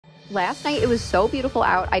Last night, it was so beautiful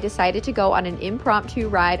out, I decided to go on an impromptu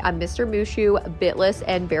ride on Mr. Mushu, Bitless,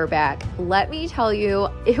 and Bareback. Let me tell you,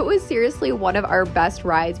 it was seriously one of our best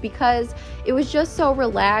rides because it was just so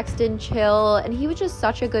relaxed and chill, and he was just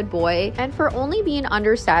such a good boy. And for only being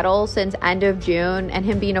under saddle since end of June and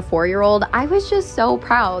him being a 4-year-old, I was just so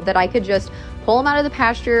proud that I could just pull him out of the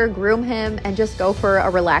pasture, groom him, and just go for a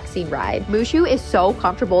relaxing ride. Mushu is so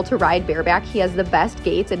comfortable to ride bareback. He has the best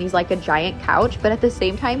gaits and he's like a giant couch, but at the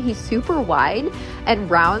same time, he's super wide and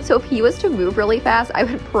round. So if he was to move really fast, I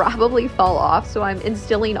would probably fall off. So I'm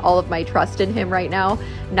instilling all of my trust in him right now,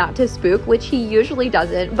 not to spook, which he usually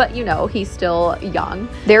doesn't, but you know, he's still young.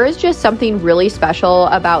 There is just something really special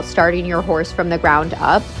about starting your horse from the ground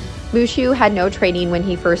up. Mushu had no training when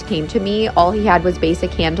he first came to me. All he had was basic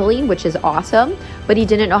handling, which is awesome, but he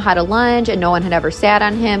didn't know how to lunge and no one had ever sat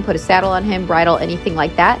on him, put a saddle on him, bridle, anything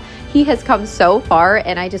like that. He has come so far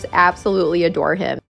and I just absolutely adore him.